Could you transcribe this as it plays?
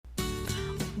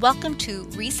Welcome to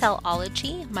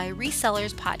Resellology, my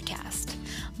resellers podcast.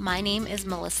 My name is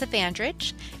Melissa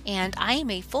Vandridge, and I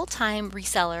am a full-time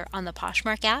reseller on the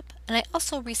Poshmark app, and I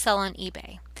also resell on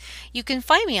eBay. You can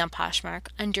find me on Poshmark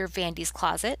under Vandy's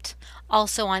Closet,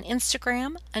 also on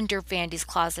Instagram under Vandy's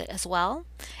Closet as well,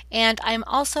 and I'm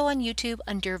also on YouTube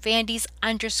under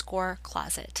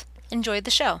Vandy's_closet. Enjoy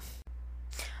the show.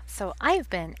 So I've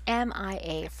been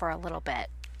MIA for a little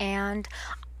bit, and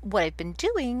what I've been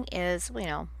doing is,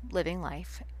 living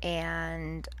life,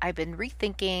 and I've been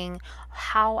rethinking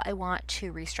how I want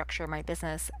to restructure my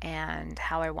business and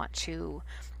how I want to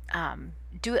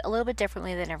do it a little bit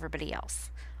differently than everybody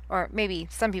else. Or maybe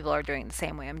some people are doing it the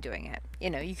same way I'm doing it.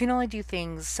 You can only do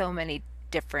things so many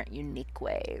different, unique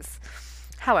ways.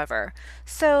 However,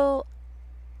 so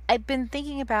I've been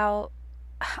thinking about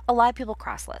a lot of people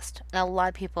cross list, and a lot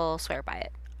of people swear by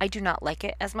it. I do not like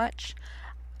it as much.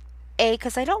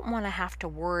 Because I don't want to have to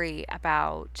worry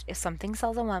about if something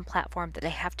sells on one platform that I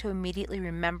have to immediately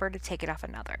remember to take it off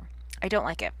another. I don't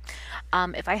like it.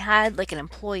 If I had like an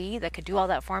employee that could do all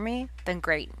that for me, then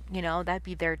great. That'd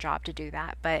be their job to do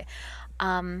that. But,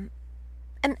 and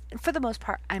for the most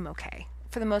part, I'm okay.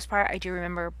 For the most part, I do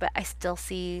remember, but I still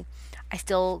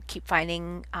keep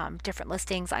finding different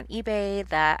listings on eBay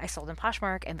that I sold in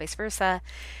Poshmark and vice versa.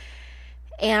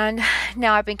 And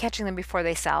now I've been catching them before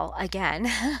they sell again,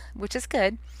 which is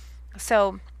good.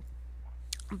 So,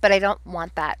 but I don't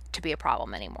want that to be a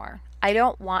problem anymore. I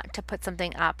don't want to put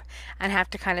something up and have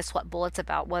to kind of sweat bullets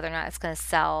about whether or not it's going to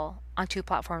sell on two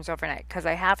platforms overnight, because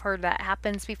I have heard that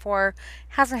happens before. It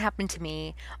hasn't happened to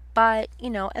me, but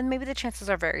and maybe the chances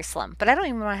are very slim, but I don't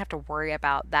even want to have to worry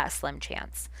about that slim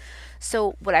chance.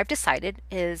 So what I've decided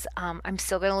is I'm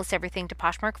still going to list everything to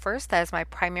Poshmark first. That is my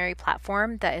primary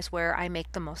platform. That is where I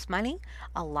make the most money.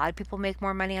 A lot of people make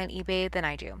more money on eBay than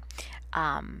I do.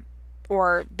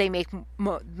 Or they make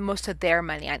most of their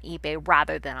money on eBay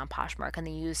rather than on Poshmark, and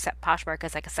they use Poshmark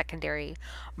as like a secondary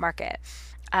market.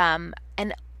 And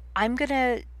I'm going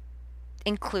to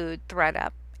include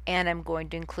ThredUp, and I'm going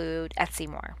to include Etsy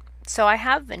more. So I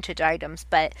have vintage items,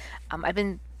 but I've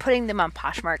been putting them on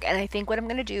Poshmark, and I think what I'm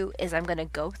going to do is I'm going to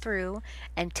go through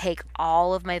and take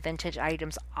all of my vintage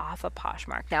items off of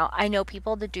Poshmark. Now, I know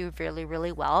people that do really,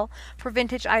 really well for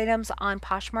vintage items on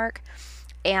Poshmark,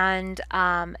 and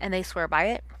they swear by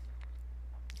it,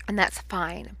 and that's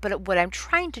fine. But what I'm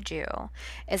trying to do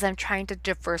is I'm trying to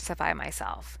diversify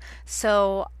myself.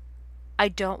 So I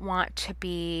don't want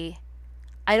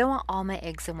all my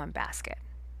eggs in one basket,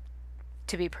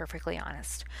 to be perfectly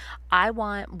honest. I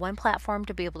want one platform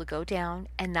to be able to go down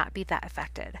and not be that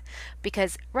affected.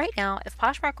 Because right now, if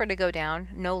Poshmark were to go down,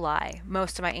 no lie,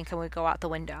 most of my income would go out the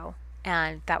window.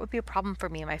 And that would be a problem for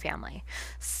me and my family.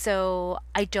 So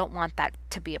I don't want that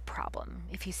to be a problem,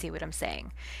 if you see what I'm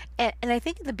saying. And I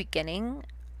think in the beginning,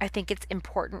 I think it's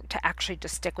important to actually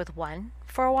just stick with one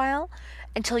for a while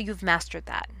until you've mastered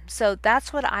that. So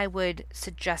that's what I would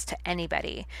suggest to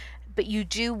anybody. But you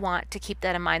do want to keep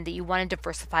that in mind, that you want to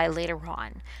diversify later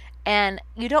on. And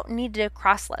you don't need to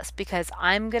cross list, because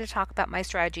I'm going to talk about my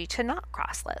strategy to not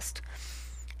cross list.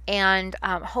 And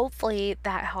hopefully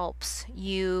that helps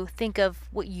you think of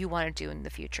what you want to do in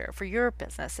the future for your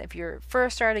business. If you're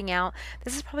first starting out,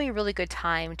 this is probably a really good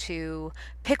time to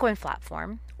pick one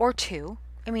platform or two.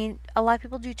 I mean, a lot of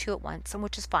people do two at once, and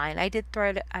which is fine. I did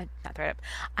not ThredUp.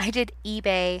 I did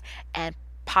eBay and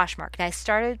Poshmark. And I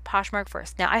started Poshmark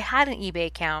first. Now, I had an eBay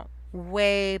account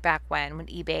way back when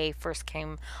eBay first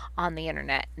came on the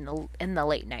internet in the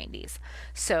late 90s.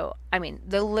 So, I mean,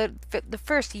 the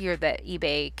first year that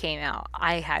eBay came out,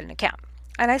 I had an account.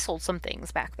 And I sold some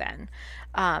things back then.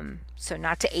 So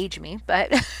not to age me,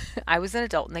 but I was an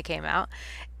adult when they came out.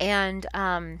 And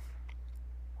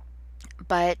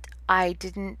but I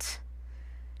didn't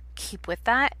keep with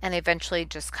that, and eventually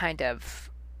just kind of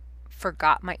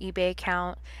forgot my eBay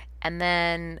account. And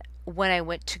then when I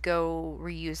went to go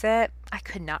reuse it, I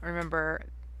could not remember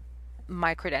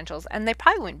my credentials, and they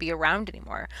probably wouldn't be around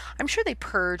anymore. I'm sure they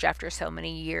purge after so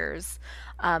many years.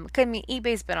 I mean,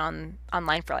 eBay's been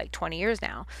online for like 20 years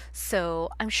now, so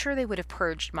I'm sure they would have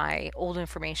purged my old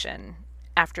information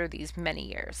after these many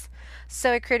years.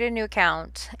 So I created a new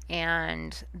account,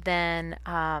 and then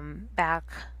back,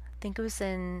 I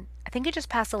think it just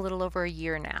passed a little over a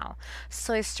year now.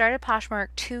 So I started Poshmark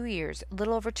a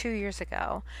little over 2 years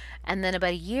ago. And then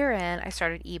about a year in, I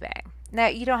started eBay. Now,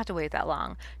 you don't have to wait that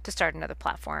long to start another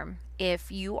platform.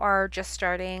 If you are just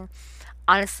starting,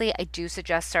 honestly, I do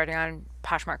suggest starting on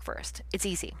Poshmark first. It's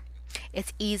easy.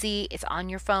 It's on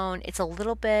your phone. It's a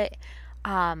little bit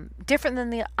different than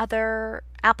the other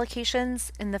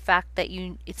applications in the fact that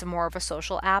it's more of a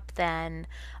social app than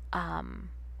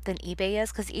than eBay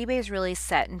is, because eBay is really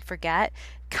set and forget,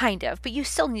 kind of, but you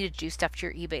still need to do stuff to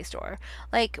your eBay store.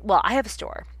 Like, well, I have a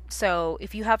store. So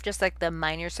if you have just like the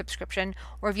minor subscription,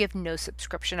 or if you have no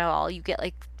subscription at all, you get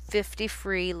like 50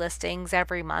 free listings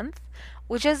every month,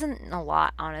 which isn't a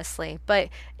lot, honestly. But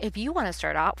if you want to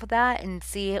start off with that and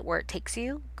see it where it takes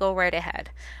you, go right ahead.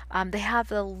 They have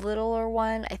the littler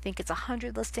one, I think it's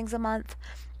 100 listings a month,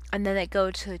 and then they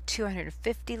go to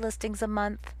 250 listings a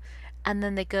month, and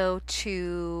then they go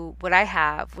to what I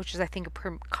have, which is I think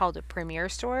called a Premier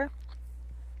Store.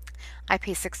 I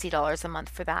pay $60 a month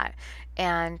for that,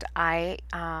 and I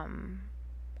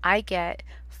get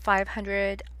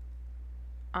 500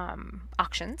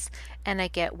 auctions, and I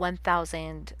get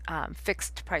 1,000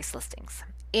 fixed price listings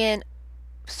in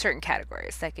certain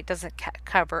categories. Like it doesn't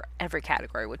cover every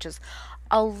category, which is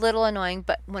a little annoying.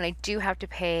 But when I do have to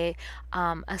pay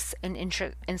an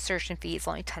insertion fee, it's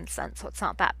only 10 cents, so it's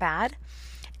not that bad.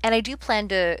 And I do plan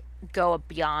to go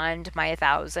beyond my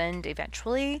 1,000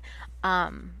 eventually.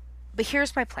 But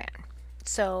here's my plan.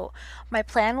 So my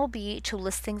plan will be to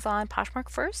list things on Poshmark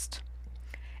first,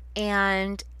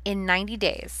 and in 90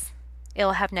 days,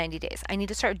 it'll have 90 days. I need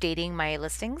to start dating my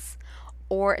listings,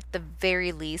 or at the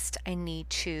very least, I need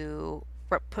to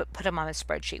put them on a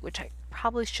spreadsheet, which I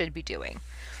probably should be doing.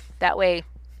 That way,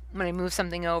 when I move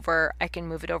something over, I can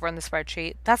move it over on the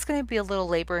spreadsheet. That's going to be a little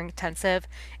labor intensive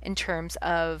in terms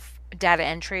of data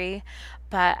entry,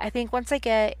 but I think once I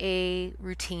get a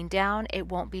routine down, it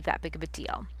won't be that big of a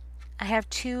deal. I have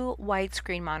two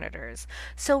widescreen monitors,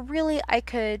 so really I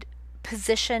could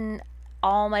position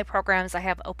all my programs I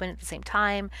have open at the same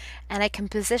time, and I can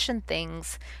position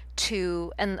things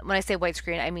to, and when I say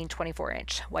widescreen, I mean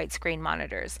 24-inch widescreen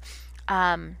monitors.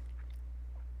 That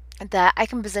I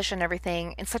can position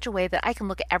everything in such a way that I can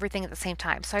look at everything at the same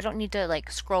time. So I don't need to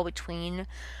like scroll between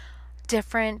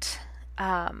different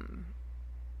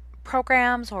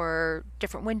programs or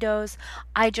different windows.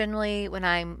 I generally, when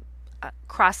I'm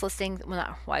cross listing,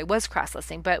 well, I was cross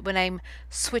listing, but when I'm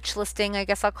switch listing, I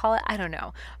guess I'll call it, I don't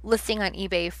know, listing on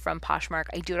eBay from Poshmark,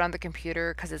 I do it on the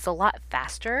computer because it's a lot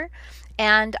faster.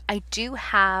 And I do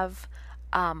have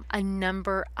a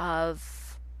number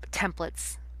of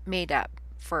templates made up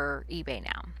for eBay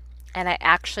now. And I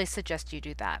actually suggest you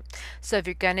do that. So if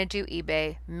you're going to do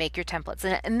eBay, make your templates.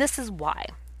 And this is why.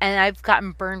 And I've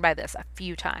gotten burned by this a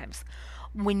few times.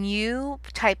 When you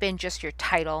type in just your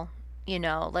title, you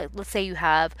know, like let's say you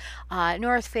have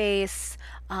North Face,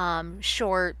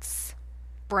 shorts,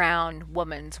 brown,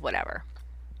 woman's, whatever.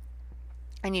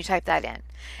 And you type that in.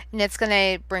 And it's going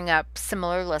to bring up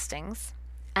similar listings.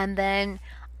 And then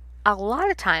a lot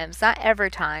of times, not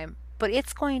every time, but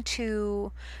it's going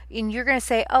to, and you're going to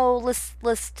say, oh,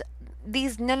 list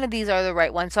these, none of these are the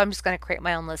right ones, so I'm just going to create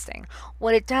my own listing.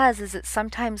 What it does is it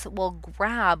sometimes will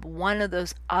grab one of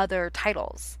those other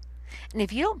titles. And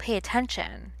if you don't pay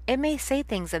attention, it may say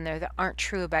things in there that aren't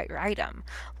true about your item,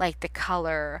 like the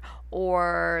color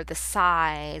or the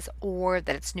size, or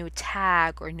that it's new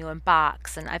tag or new in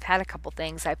box. And I've had a couple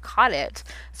things, I've caught it,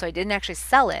 so I didn't actually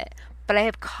sell it, but I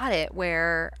have caught it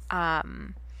where I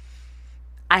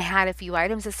had a few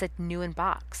items that said new in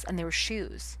box, and they were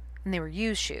shoes, and they were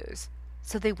used shoes.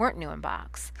 So they weren't new in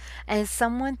box. And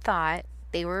someone thought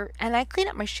they were, and I clean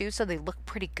up my shoes so they look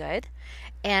pretty good.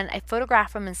 And I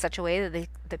photograph them in such a way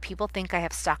that people think I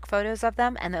have stock photos of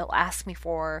them, and they'll ask me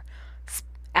for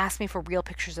real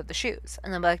pictures of the shoes.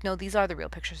 And they'll be like, no, these are the real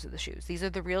pictures of the shoes. These are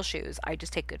the real shoes. I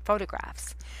just take good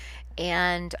photographs.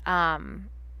 And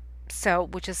so,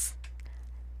 which is,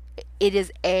 it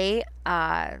is a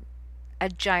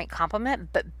giant compliment,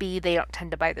 but B, they don't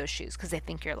tend to buy those shoes because they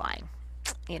think you're lying,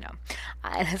 you know.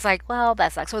 And it's like, well,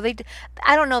 that sucks. So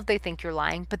I don't know if they think you're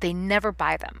lying, but they never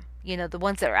buy them. You know, the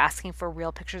ones that are asking for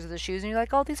real pictures of the shoes, and you're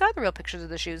like, oh, these are the real pictures of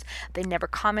the shoes. They never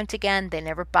comment again. They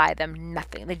never buy them.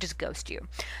 Nothing. They just ghost you.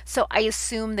 So I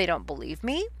assume they don't believe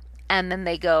me, and then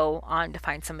they go on to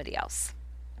find somebody else.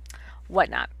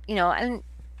 Whatnot. You know, and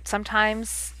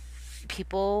sometimes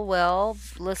people will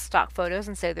list stock photos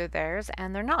and say they're theirs,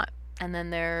 and they're not. And then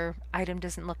their item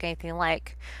doesn't look anything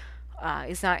like,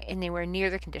 is not anywhere near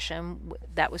the condition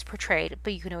that was portrayed,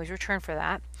 but you can always return for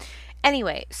that.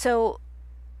 Anyway, so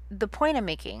the point I'm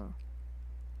making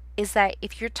is that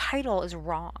if your title is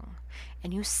wrong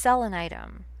and you sell an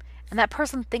item and that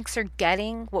person thinks they're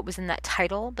getting what was in that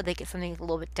title, but they get something a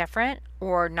little bit different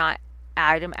or not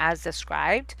item as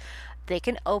described, they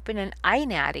can open an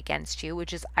INAD against you,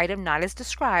 which is item not as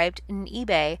described, in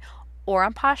eBay or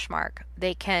on Poshmark.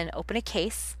 They can open a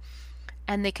case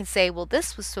and they can say, well,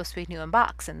 this was supposed to be new in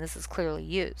box and this is clearly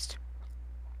used.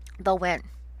 They'll win.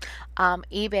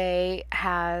 eBay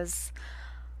has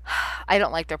I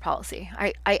don't like their policy.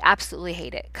 I absolutely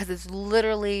hate it because it's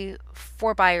literally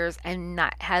for buyers and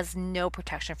not has no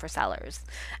protection for sellers.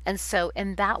 And so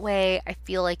in that way, I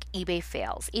feel like eBay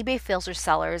fails. eBay fails their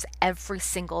sellers every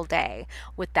single day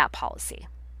with that policy.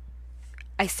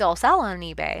 I still sell on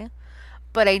eBay,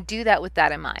 but I do that with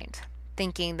that in mind,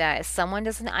 thinking that if someone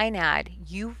does an INAD,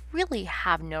 you really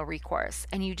have no recourse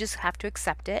and you just have to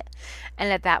accept it.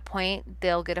 And at that point,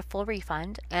 they'll get a full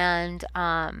refund. And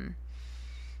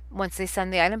once they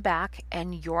send the item back,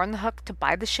 and you're on the hook to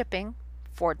buy the shipping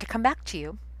for it to come back to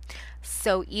you.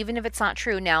 So even if it's not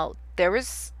true, now there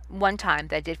was one time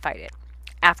that I did fight it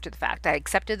after the fact. I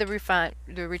accepted the refund,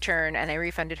 the return, and I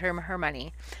refunded her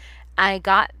money. I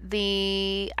got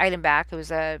the item back. It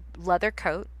was a leather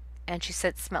coat, and she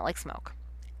said it smelled like smoke.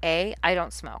 A, I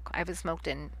don't smoke. I haven't smoked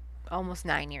in almost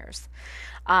 9 years.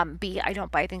 B, I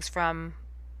don't buy things from.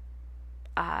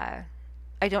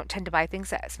 I don't tend to buy things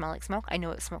that smell like smoke. I know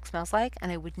what smoke smells like,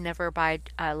 and I would never buy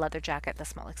a leather jacket that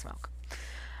smelled like smoke.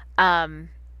 Um,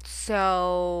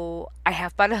 so I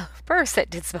have bought a purse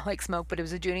that did smell like smoke, but it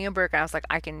was a Junie and Burke, and I was like,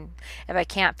 I can, if I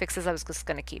can't fix this, I was just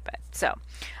gonna keep it. So,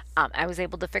 I was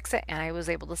able to fix it, and I was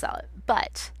able to sell it.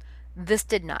 But this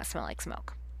did not smell like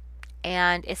smoke,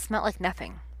 and it smelled like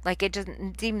nothing. Like it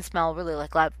didn't even smell really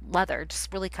like leather. It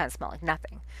just really kind of smelled like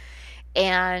nothing.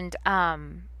 And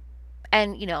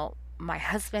you know, I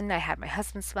had my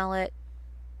husband smell it.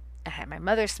 I had my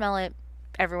mother smell it.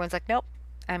 Everyone's like, nope,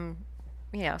 I'm,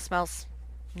 smells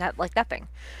not like nothing.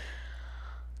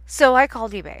 So I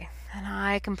called eBay and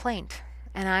I complained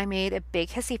and I made a big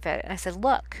hissy fit. And I said,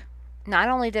 look, not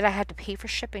only did I have to pay for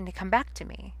shipping to come back to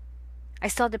me, I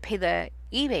still had to pay the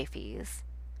eBay fees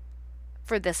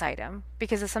for this item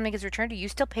because if something gets returned to you, you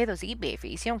still pay those eBay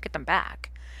fees. You don't get them back.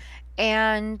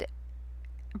 And,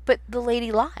 but the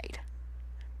lady lied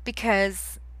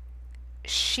because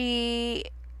she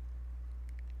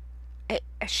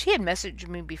she had messaged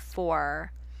me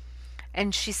before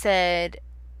and she said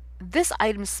this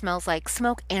item smells like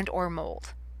smoke and or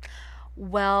mold.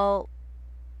 Well,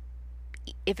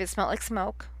 if it smelled like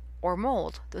smoke or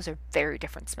mold, those are very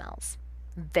different smells.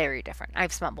 Very different.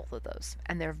 I've smelled both of those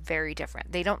and they're very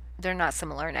different. They're not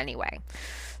similar in any way.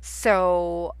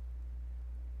 So,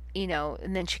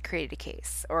 and then she created a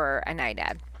case or an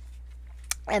IDAD.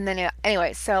 And then,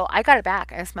 anyway, so I got it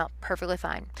back and it smelled perfectly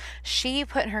fine. She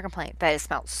put in her complaint that it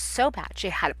smelled so bad she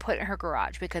had to put it in her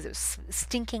garage because it was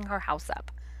stinking her house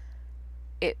up.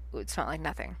 It would smell like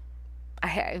nothing.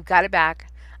 I got it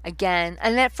back again.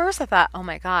 And at first I thought, oh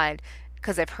my God,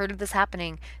 because I've heard of this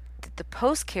happening, did the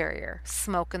post carrier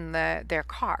smoke in their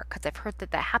car? Because I've heard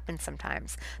that happens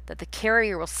sometimes, that the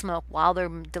carrier will smoke while they're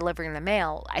delivering the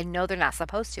mail. I know they're not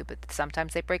supposed to, but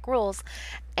sometimes they break rules.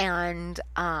 And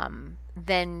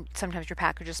then sometimes your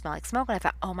packages smell like smoke. And I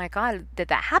thought, oh my God, did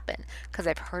that happen? Because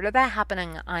I've heard of that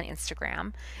happening on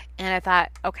Instagram. And I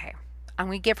thought, okay, I'm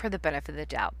going to give her the benefit of the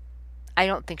doubt. I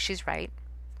don't think she's right,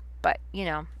 but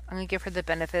I'm going to give her the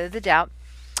benefit of the doubt.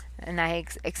 And I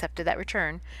accepted that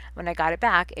return. When I got it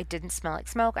back, it didn't smell like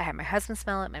smoke. I had my husband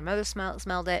smell it. My mother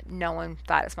smelled it. No one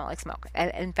thought it smelled like smoke.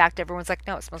 And in fact, everyone's like,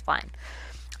 no, it smells fine.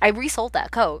 I resold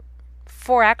that coat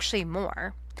for actually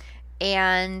more.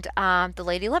 And the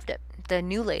lady loved it. The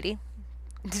new lady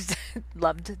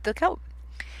loved the coat.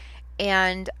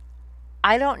 And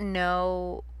I don't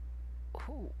know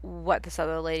what this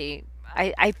other lady,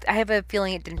 I have a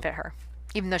feeling it didn't fit her,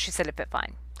 even though she said it fit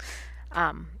fine.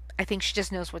 I think she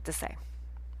just knows what to say.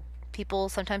 People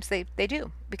sometimes they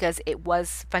do because it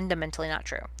was fundamentally not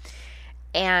true.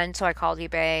 And so I called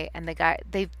eBay and the guy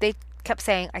they kept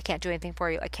saying, I can't do anything for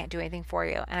you. I can't do anything for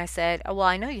you. And I said, oh, well,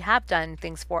 I know you have done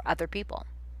things for other people.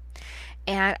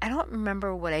 And I don't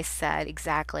remember what I said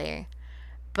exactly,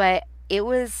 but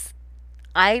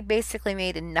I basically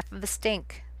made enough of a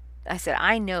stink. I said,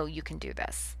 I know you can do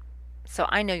this. So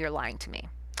I know you're lying to me.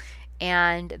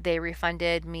 And they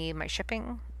refunded me my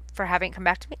shipping for having it come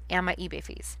back to me and my eBay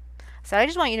fees. So I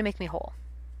just want you to make me whole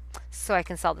so I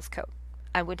can sell this coat.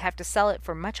 I would have to sell it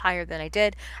for much higher than I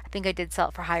did. I think I did sell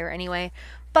it for higher anyway,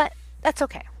 but that's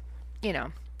okay.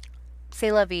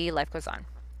 C'est la vie, life goes on.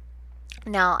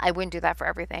 Now, I wouldn't do that for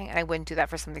everything, and I wouldn't do that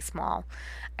for something small.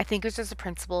 I think it's just a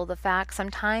principle of the fact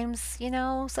sometimes,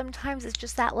 sometimes it's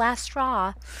just that last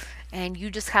straw, and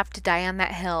you just have to die on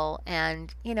that hill.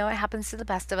 And, it happens to the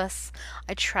best of us.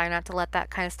 I try not to let that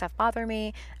kind of stuff bother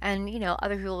me. And,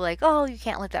 other people are like, oh, you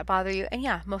can't let that bother you. And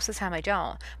yeah, most of the time I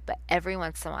don't, but every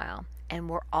once in a while. And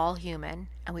we're all human,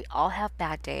 and we all have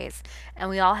bad days, and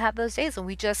we all have those days when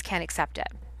we just can't accept it.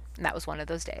 And that was one of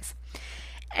those days.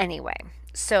 Anyway,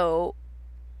 so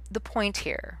the point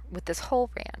here with this whole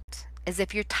rant is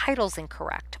if your title's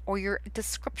incorrect or your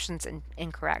description's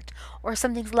incorrect or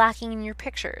something's lacking in your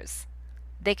pictures.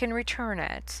 They can return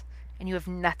it and you have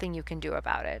nothing you can do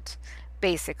about it.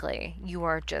 Basically, you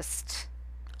are just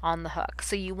on the hook.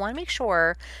 So you want to make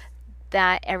sure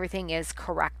that everything is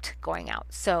correct going out.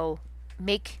 So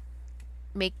make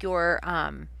your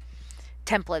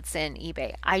templates in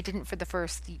eBay. I didn't for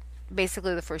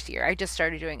basically the first year. I just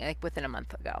started doing it like within a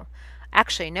month ago.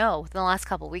 Actually, no, within the last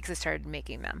couple of weeks I started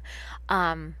making them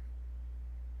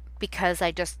because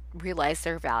I just realized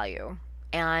their value.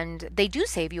 And they do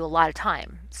save you a lot of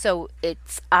time. So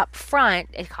it's up front,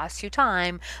 it costs you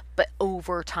time, but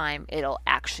over time, it'll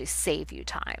actually save you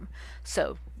time.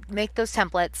 So make those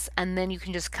templates and then you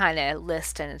can just kind of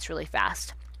list and it's really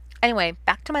fast. Anyway,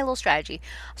 back to my little strategy.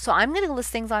 So I'm going to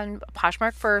list things on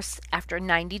Poshmark first. After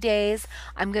 90 days,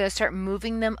 I'm going to start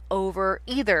moving them over.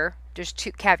 There's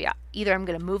two caveat. Either I'm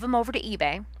going to move them over to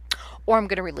eBay or I'm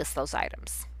going to relist those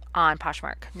items on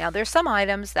Poshmark. Now, there's some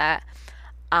items that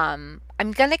I'm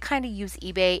going to kind of use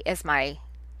eBay as my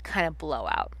kind of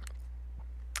blowout.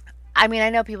 I mean, I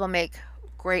know people make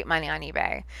great money on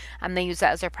eBay and they use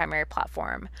that as their primary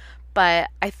platform. But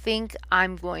I think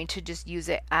I'm going to just use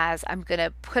it as I'm going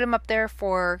to put them up there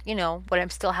for, what I'm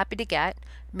still happy to get.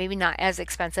 Maybe not as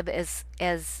expensive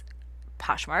as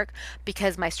Poshmark,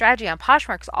 because my strategy on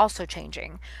Poshmark is also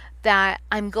changing. That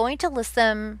I'm going to list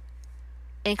them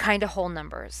in kind of whole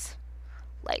numbers,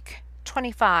 like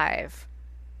 25,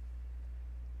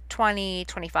 20,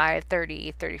 25,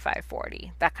 30, 35,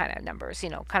 40, that kind of numbers,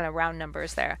 kind of round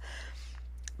numbers there.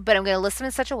 But I'm going to list them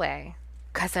in such a way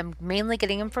because I'm mainly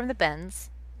getting them from the bins.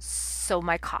 So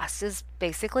my cost is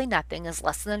basically nothing, is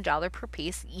less than $1 per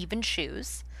piece, even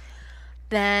shoes.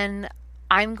 Then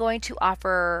I'm going to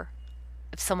offer,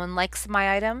 if someone likes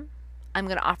my item, I'm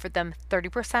going to offer them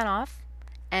 30% off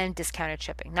and discounted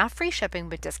shipping. Not free shipping,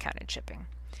 but discounted shipping.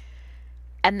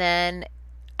 And then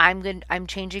I'm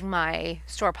changing my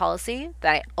store policy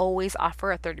that I always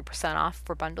offer a 30% off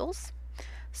for bundles.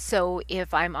 So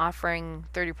if I'm offering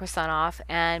 30% off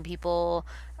and people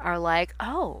are like,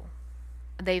 oh,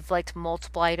 they've liked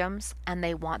multiple items and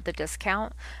they want the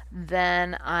discount,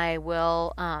 then I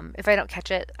will, if I don't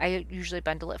catch it, I usually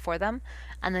bundle it for them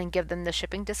and then give them the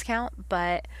shipping discount.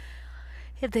 But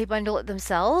if they bundle it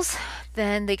themselves,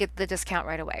 then they get the discount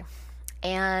right away.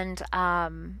 And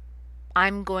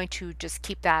I'm going to just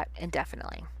keep that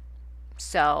indefinitely.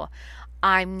 So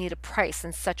I need a price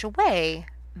in such a way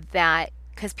that,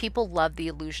 because people love the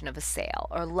illusion of a sale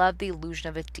or love the illusion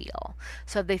of a deal.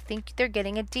 So if they think they're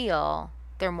getting a deal,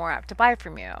 they're more apt to buy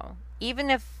from you. Even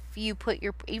if you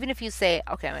say,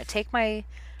 okay, I'm going to take my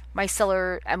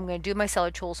seller, I'm going to do my seller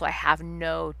tool so I have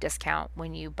no discount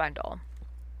when you bundle.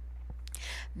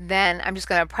 Then I'm just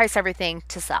going to price everything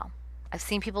to sell. I've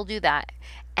seen people do that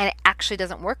and it actually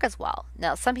doesn't work as well.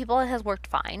 Now, some people it has worked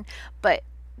fine, but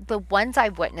the ones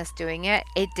I've witnessed doing it,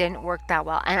 it didn't work that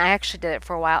well. And I actually did it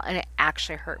for a while and it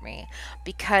actually hurt me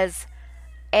because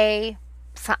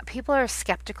people are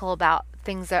skeptical about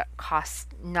things that cost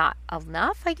not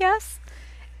enough, I guess.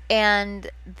 And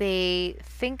they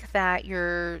think that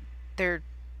they're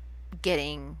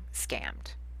getting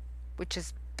scammed, which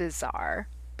is bizarre,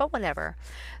 but whatever.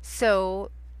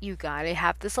 So you gotta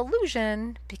have this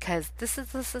illusion because this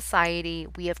is the society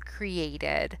we have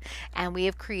created, and we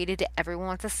have created it. Everyone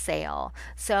wants a sale,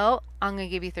 so I'm gonna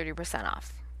give you 30%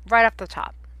 off right off the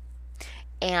top.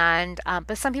 And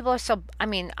but some people are still. I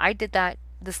mean, I did that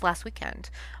this last weekend,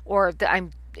 or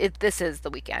this is the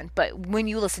weekend, but when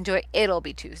you listen to it, it'll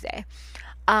be Tuesday.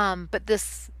 But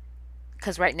this,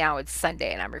 because right now it's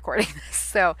Sunday and I'm recording this.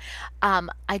 So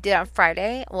I did on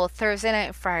Friday, Thursday night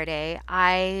and Friday,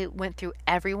 I went through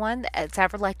everyone that's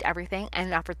ever liked everything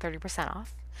and offered 30%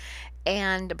 off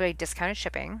and by discounted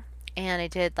shipping. And I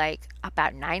did like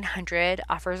about 900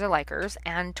 offers or likers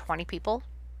and 20 people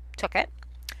took it.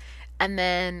 And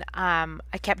then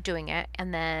I kept doing it.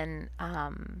 And then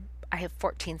I have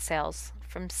 14 sales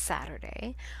from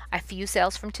Saturday. I have a few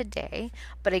sales from today,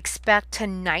 but I expect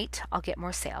tonight I'll get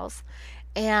more sales.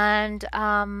 And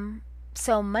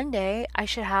so Monday I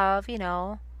should have,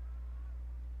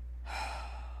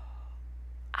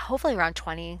 hopefully around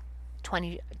 20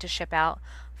 to ship out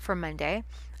for Monday.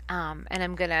 And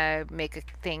I'm going to make a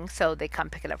thing so they come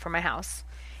pick it up from my house.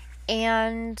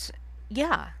 And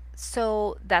yeah,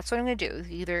 so that's what I'm going to do.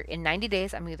 Either in 90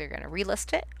 days, I'm either going to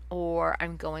relist it or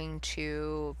I'm going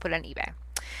to put it on eBay.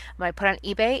 When I put it on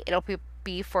eBay, it'll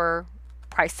be for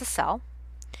price to sell.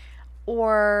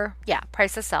 Or, yeah,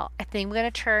 price to sell. I think I'm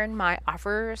going to turn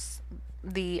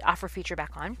the offer feature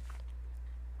back on.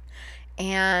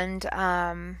 And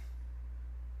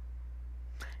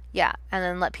Yeah, and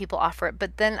then let people offer it.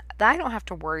 But then I don't have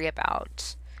to worry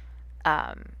about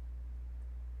um,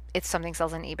 if something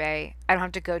sells on eBay. I don't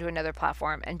have to go to another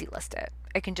platform and delist it.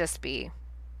 It can just be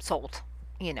sold,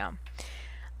 you know.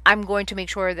 I'm going to make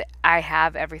sure that I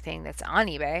have everything that's on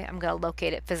eBay. I'm going to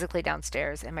locate it physically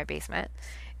downstairs in my basement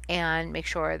and make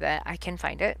sure that I can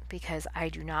find it because I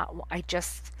do not, I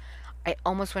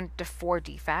almost went to four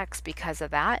defects because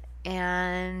of that.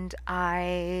 And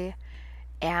I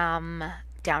am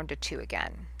down to two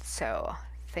again. So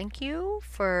thank you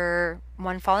for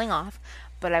one falling off,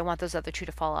 but I want those other two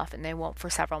to fall off, and they won't for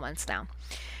several months now.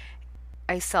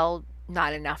 I sell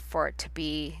not enough for it to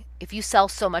be. If you sell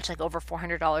so much, like over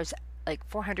 $400, like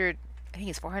 400, I think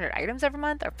it's 400 items every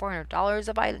month or $400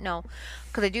 of item. No,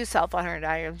 because I do sell 400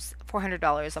 items,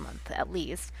 $400 a month at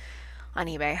least on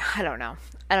eBay. I don't know.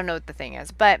 I don't know what the thing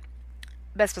is, but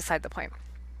that's beside the point.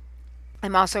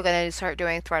 I'm also going to start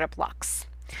doing ThreadUp Lux.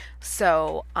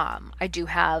 So I do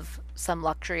have some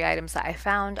luxury items that I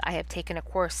found. I have taken a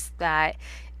course that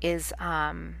is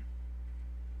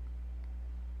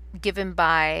given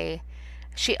by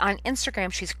she on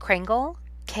Instagram. She's Krangle,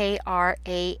 Krangle.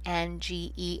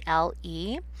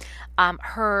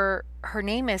 Her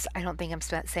name is, I don't think I'm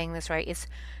saying this right. It's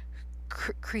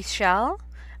Chriselle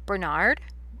Bernard.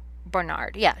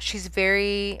 Bernard. Yeah, she's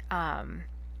very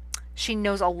she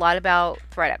knows a lot about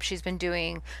ThreadUp. She's been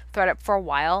doing ThreadUp for a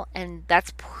while, and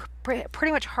that's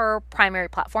pretty much her primary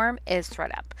platform is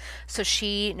ThreadUp. So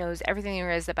she knows everything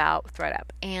there is about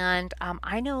ThreadUp, and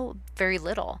I know very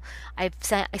little. I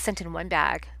sent in one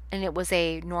bag, and it was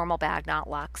a normal bag, not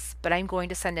Lux. But I'm going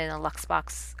to send in a Lux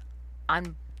box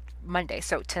on Monday.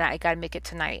 So tonight, I got to make it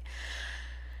tonight.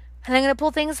 And I'm going to pull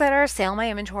things that are sale in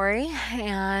my inventory,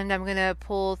 and I'm going to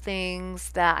pull things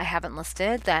that I haven't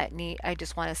listed that I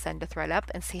just want to send to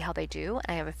ThreadUp and see how they do. And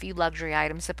I have a few luxury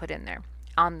items to put in there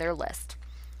on their list.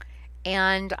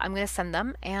 And I'm going to send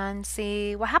them and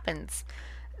see what happens.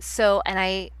 So, and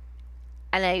I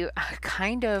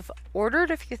kind of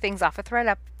ordered a few things off of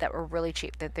ThreadUp that were really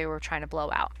cheap that they were trying to blow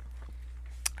out.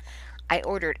 I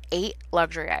ordered 8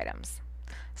 luxury items.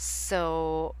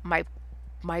 So my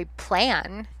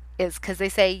plan is, because they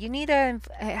say you need to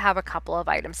have a couple of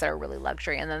items that are really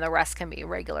luxury, and then the rest can be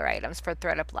regular items for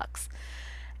ThreadUp Lux.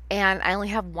 And I only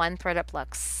have one ThreadUp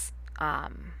Lux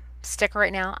sticker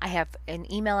right now. I have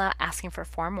an email out asking for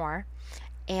 4 more,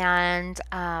 and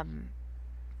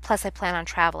plus I plan on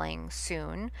traveling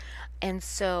soon, and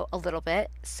so a little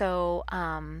bit. So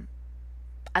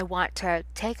I want to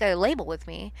take a label with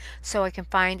me so I can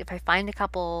find if I find a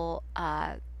couple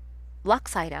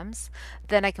Lux items,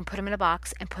 then I can put them in a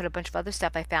box and put a bunch of other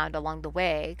stuff I found along the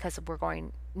way, because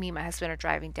me and my husband are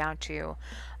driving down to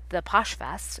the Posh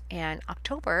Fest in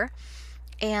October,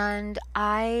 and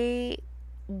I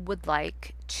would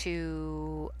like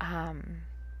to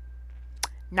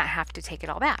not have to take it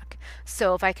all back.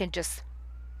 So if I can just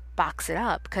box it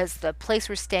up, because the place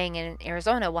we're staying in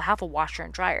Arizona will have a washer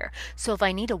and dryer. So if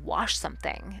I need to wash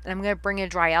something, and I'm going to bring a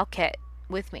dry out kit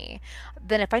with me,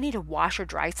 then if I need to wash or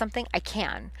dry something, I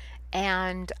can.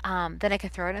 And then I can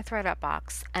throw it in a ThreadUp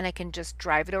box, and I can just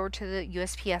drive it over to the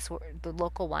USPS, the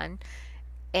local one,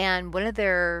 and one of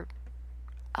their,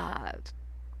 uh,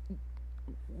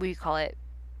 what do you call it?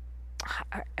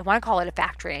 I want to call it a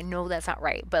factory. I know that's not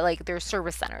right, but like their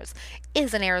service centers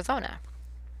is in Arizona.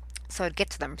 So I'd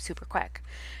get to them super quick.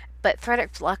 But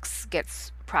ThreadUp Lux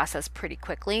gets processed pretty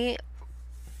quickly.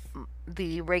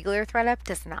 The regular ThreadUp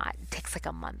does not. It takes like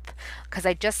a month, because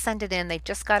I just sent it in. They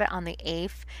just got it on the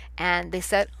 8th, and they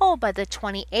said, oh, by the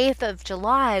 28th of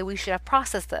July, we should have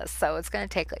processed this. So it's going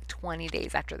to take like 20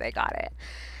 days after they got it.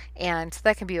 And so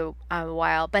that can be a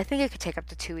while, but I think it could take up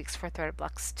to 2 weeks for ThreadUp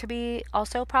Lux to be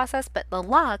also processed. But the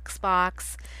Lux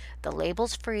box, the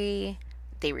label's free.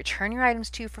 They return your items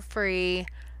to you for free.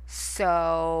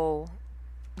 So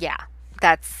yeah,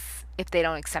 that's if they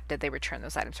don't accept it, they return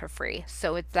those items for free.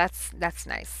 So that's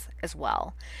nice as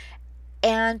well.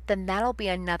 And then that'll be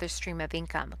another stream of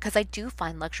income, because I do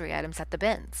find luxury items at the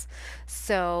bins.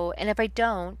 So, and if I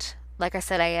don't, like I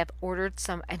said, I have ordered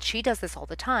some, and she does this all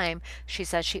the time. She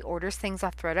says she orders things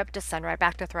off ThreadUp to send right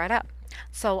back to ThreadUp.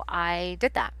 So I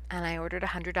did that, and I ordered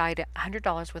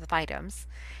 $100 worth of items.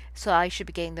 So I should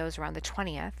be getting those around the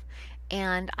 20th,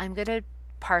 and I'm gonna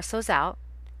parse those out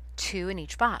two in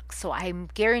each box. So I'm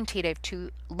guaranteed I have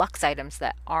two Lux items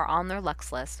that are on their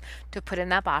Lux list to put in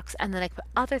that box. And then I put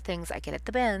other things I get at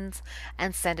the bins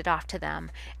and send it off to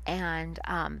them. And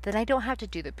then I don't have to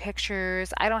do the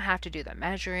pictures. I don't have to do the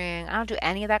measuring. I don't do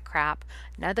any of that crap.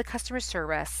 None of the customer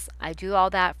service. I do all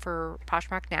that for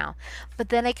Poshmark now. But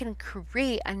then I can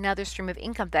create another stream of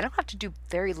income that I don't have to do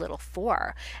very little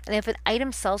for. And if an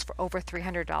item sells for over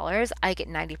 $300, I get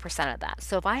 90% of that.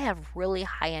 So if I have really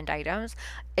high end items,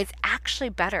 it's actually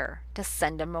better to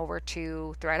send them over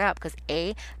to ThredUp because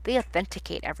A, they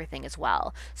authenticate everything as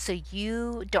well. So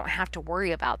you don't have to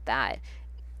worry about that.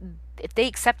 If they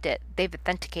accept it, they've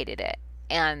authenticated it.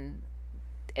 And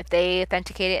if they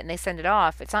authenticate it and they send it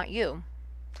off, it's not you.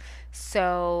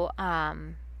 So,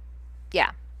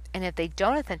 yeah. And if they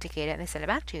don't authenticate it and they send it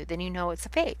back to you, then you know it's a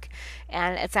fake.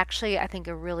 And it's actually, I think,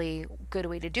 a really good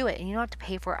way to do it. And you don't have to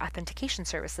pay for authentication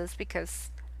services because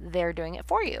they're doing it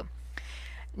for you.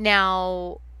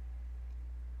 Now,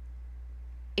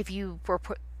 if you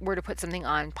were to put something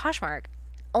on Poshmark,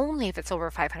 only if it's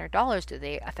over $500 do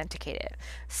they authenticate it.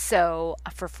 So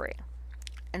for free.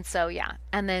 And so, yeah.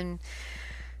 And then,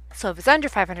 so if it's under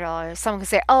 $500, someone can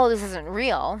say, oh, this isn't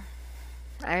real.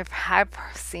 I've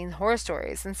seen horror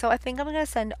stories. And so I think I'm going to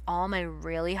send all my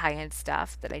really high end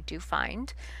stuff that I do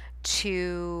find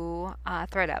to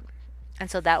ThredUp. And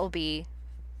so that will be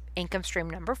income stream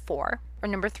number 4 or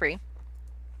number 3.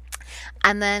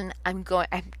 And then I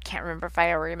can't remember if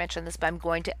I already mentioned this, but I'm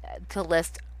going to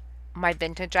list my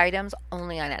vintage items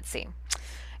only on Etsy.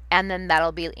 And then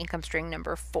that'll be income stream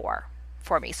number 4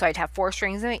 for me. So I'd have 4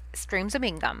 streams of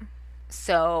income.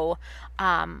 So,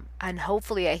 and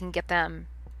hopefully I can get them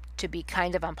to be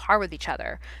kind of on par with each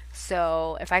other.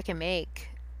 So if I can make,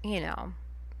 $3,000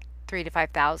 to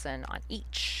 $5,000 on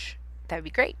each, that would be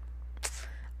great.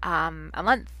 A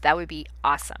month, that would be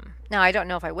awesome. Now I don't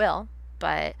know if I will,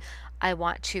 but I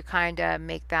want to kind of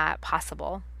make that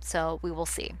possible. So we will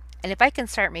see. And if I can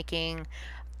start making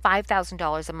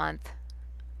 $5,000 a month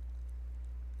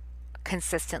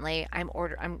consistently, I'm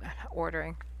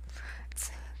ordering.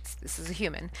 This is a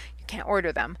human. You can't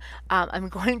order them. I'm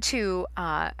going to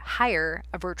hire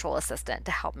a virtual assistant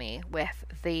to help me with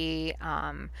the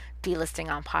delisting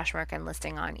on Poshmark and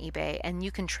listing on eBay, and you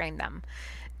can train them.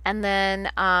 And then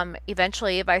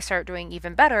eventually, if I start doing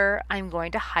even better, I'm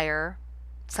going to hire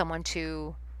someone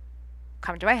to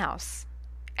come to my house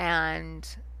and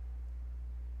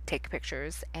take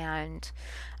pictures and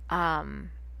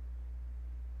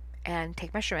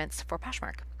take measurements for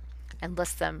Poshmark and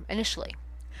list them initially.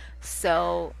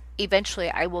 So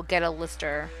eventually, I will get a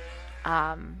lister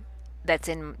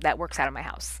that works out of my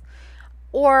house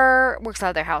or works out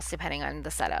of their house, depending on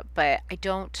the setup. But I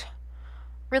don't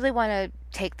really want to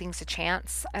take things a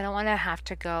chance. I don't want to have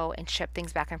to go and ship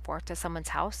things back and forth to someone's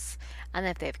house. And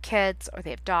if they have kids or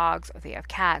they have dogs or they have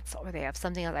cats or they have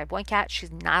something else, I have one cat,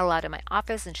 she's not allowed in my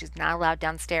office and she's not allowed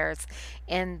downstairs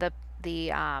in the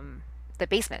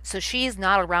basement. So she's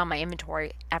not around my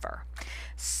inventory ever.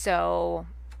 So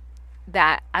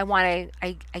that I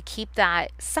keep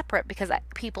that separate because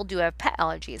people do have pet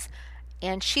allergies.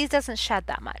 And she doesn't shed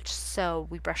that much, so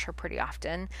we brush her pretty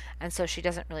often, and so she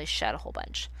doesn't really shed a whole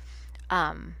bunch.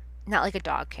 Not like a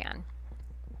dog can.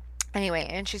 Anyway,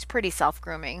 and she's pretty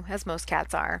self-grooming, as most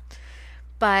cats are.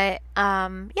 But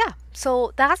yeah,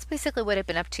 so that's basically what I've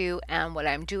been up to and what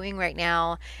I'm doing right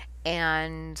now,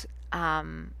 and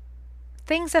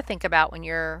things to think about when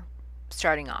you're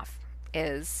starting off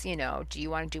is, do you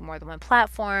want to do more than one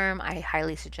platform? I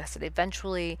highly suggest it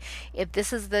eventually. If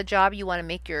this is the job you want to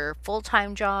make your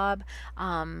full-time job,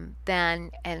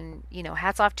 then, and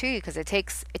hats off to you because it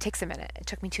takes a minute. It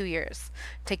took me 2 years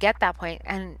to get that point,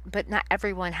 but not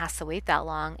everyone has to wait that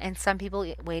long, and some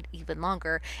people wait even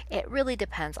longer. It really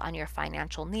depends on your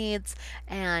financial needs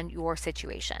and your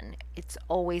situation. It's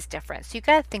always different. So you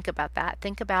got to think about that.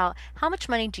 Think about how much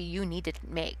money do you need to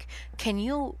make? Can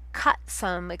you cut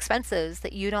some expenses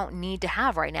that you don't need to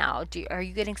have right now? Are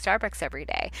you getting Starbucks every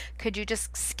day? Could you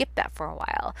just skip that for a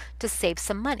while to save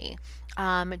some money?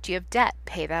 Do you have debt?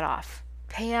 Pay that off.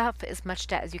 Pay off as much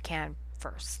debt as you can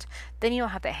first. Then you don't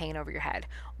have that hanging over your head.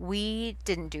 We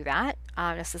didn't do that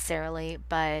necessarily,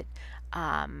 but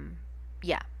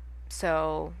yeah.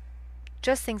 So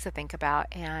just things to think about,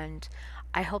 and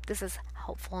I hope this is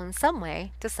helpful in some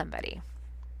way to somebody.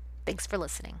 Thanks for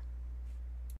listening.